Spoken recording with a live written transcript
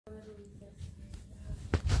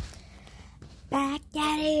Back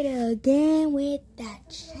at it again with that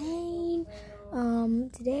chain.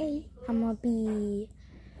 Today I'm gonna be,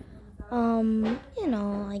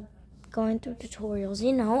 like going through tutorials,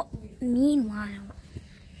 Meanwhile,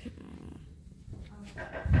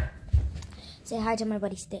 say hi to my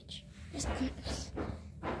buddy Stitch.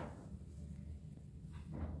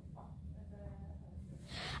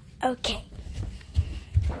 Okay.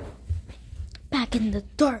 Back in the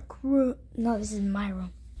dark room. No, this is my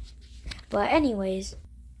room. But anyways.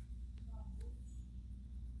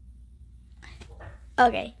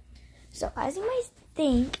 Okay. So as you might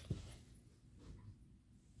think,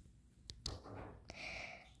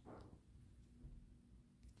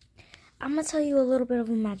 I'm gonna tell you a little bit of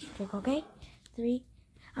a magic trick, okay?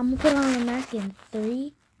 I'm gonna put on the mask in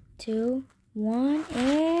 3, 2, 1,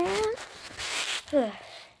 and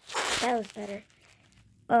that was better.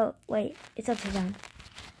 Oh, wait, it's upside down.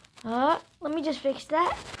 Let me just fix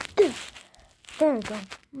that. There we go,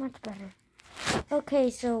 much better. Okay,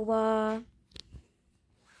 so, 1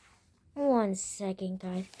 second,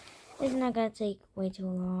 guys. It's not gonna take way too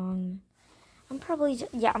long. I'm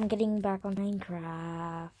getting back on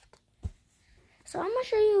Minecraft. So I'm gonna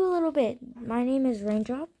show you a little bit. My name is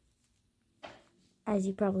Raindrop, as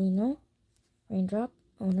you probably know. Raindrop,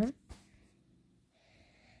 owner.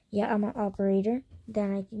 Yeah, I'm an operator.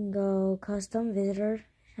 Then I can go custom, visitor.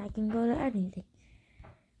 I can go to anything.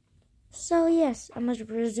 So yes, I'm gonna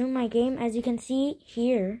resume my game. As you can see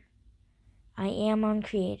here, I am on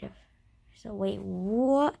creative. So wait,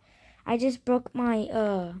 what? I just broke my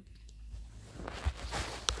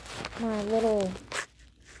my little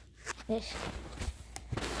fish.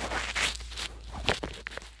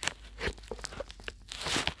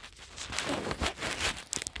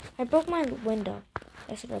 I broke my window.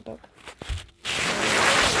 That's what I broke.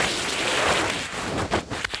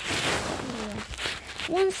 Yeah.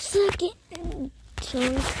 1 second.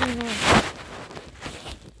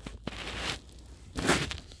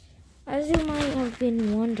 As you might have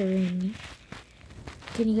been wondering,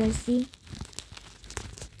 can you guys see?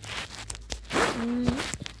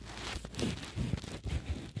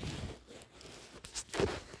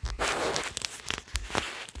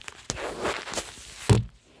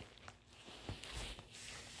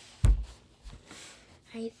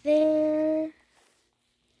 Right there.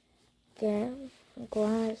 Get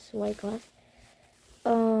glass, white glass.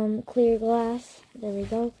 Clear glass. There we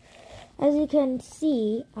go. As you can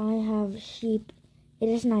see, I have sheep. It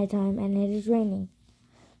is nighttime and it is raining.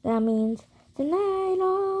 That means tonight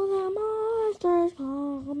all the monsters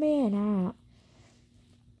coming out.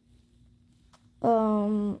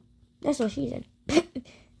 That's what she said.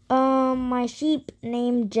 My sheep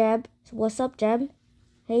named Jeb. What's up, Jeb?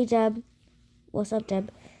 Hey, Jeb. What's up,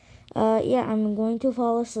 Jeb? Yeah, I'm going to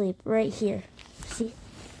fall asleep right here. See?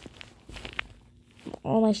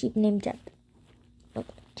 All my sheep named Jeb. Look,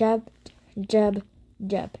 Jeb, Jeb,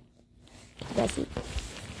 Jeb. You guys see?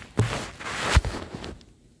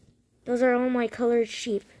 Those are all my colored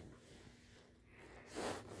sheep.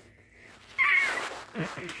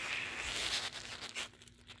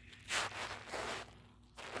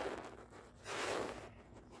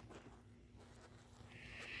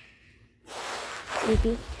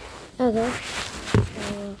 Sleepy. Okay.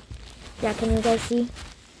 Yeah, can you guys see?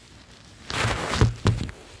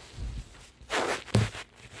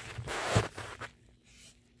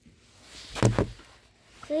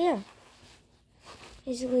 So yeah.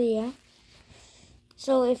 Basically, yeah.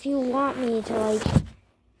 So if you want me to like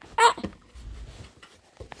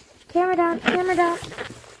camera down.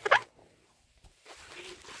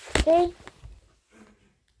 Okay.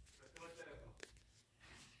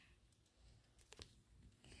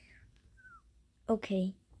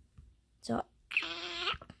 Okay, so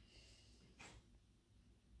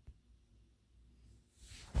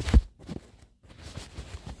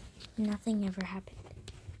nothing ever happened.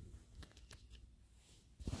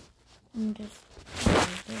 I'm just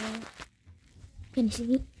can you see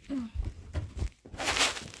me?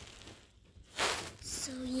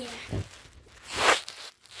 So yeah.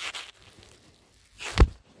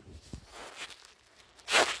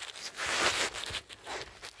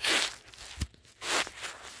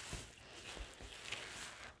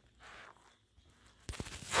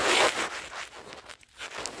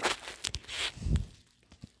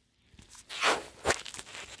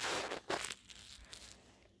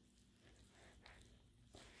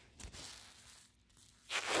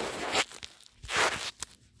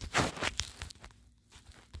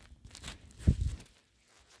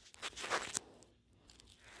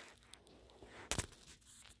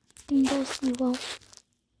 Can you guys see well?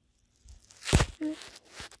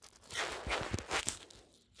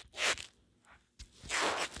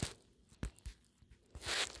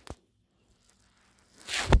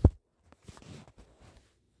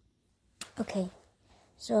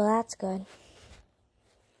 So that's good.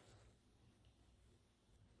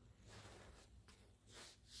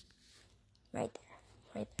 Right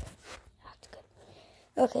there. That's good.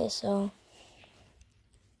 Okay, so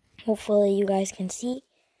hopefully you guys can see.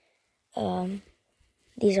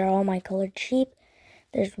 These are all my colored sheep.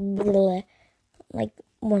 There's like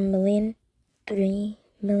 1 million, 3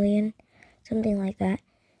 million, something like that.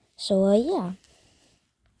 So yeah.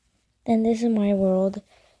 Then this is my world,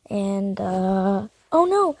 and oh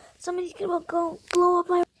no, somebody's gonna go blow up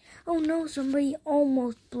my. Oh no, somebody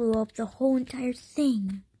almost blew up the whole entire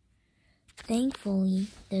thing. Thankfully,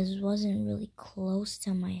 this wasn't really close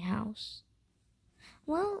to my house.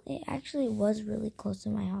 Well, it actually was really close to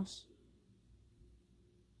my house.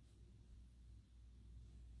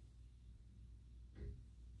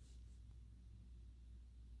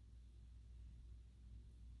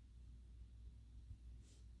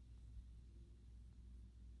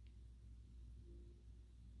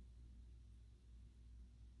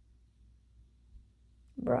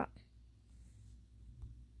 Bruh.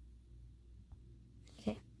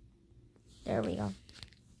 Okay. There we go.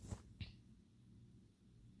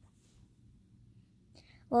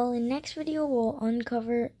 Well, in the next video, we'll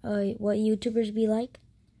uncover what YouTubers be like.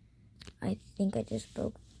 I think I just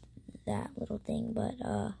broke that little thing, but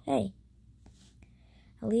hey.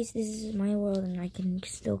 At least this is my world and I can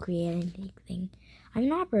still create anything. I'm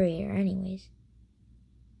an operator anyways.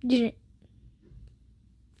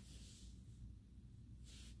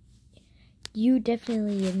 You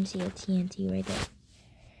definitely didn't see a TNT right there.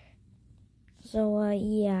 So,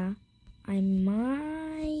 yeah. I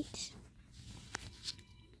might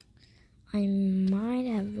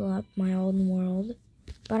have left my old world.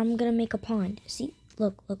 But I'm gonna make a pond. See?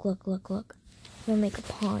 Look. I'm gonna make a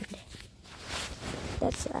pond.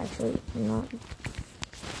 That's actually not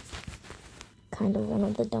kind of one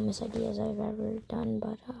of the dumbest ideas I've ever done,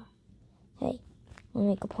 but hey, we'll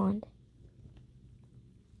make a pond.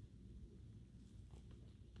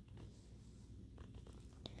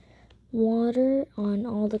 Water on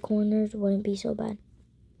all the corners wouldn't be so bad.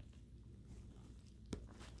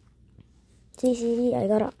 See, I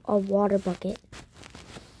got a water bucket.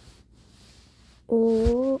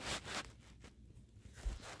 Oh.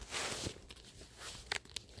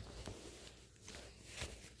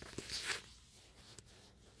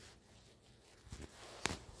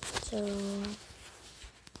 So,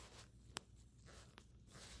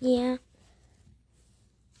 yeah.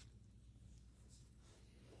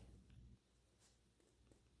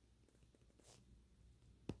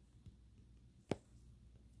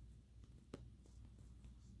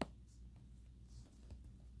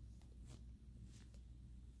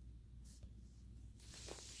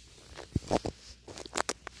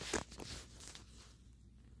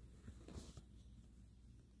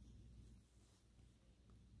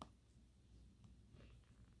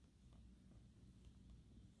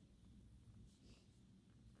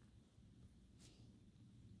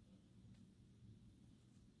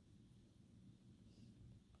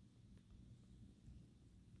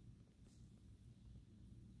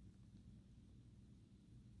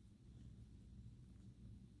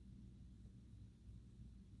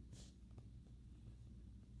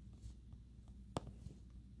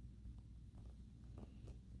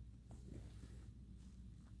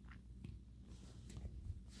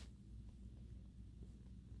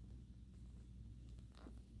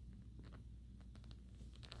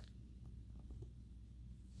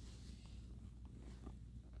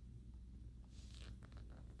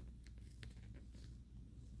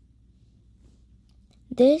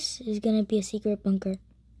 This is gonna be a secret bunker.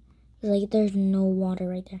 Like, there's no water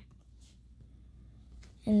right there.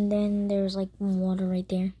 And then there's like water right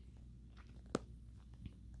there.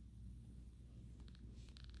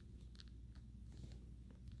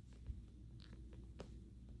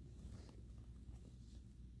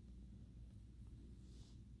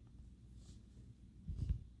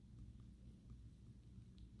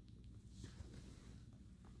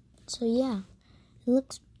 So yeah, it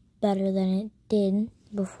looks better than it did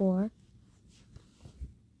before.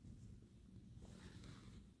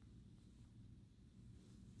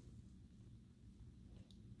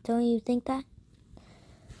 Don't you think that?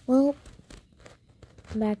 Well,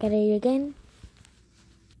 back at it again.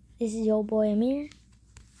 This is your boy Amir.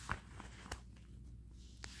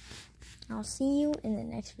 I'll see you in the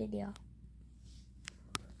next video.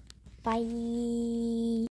 Bye.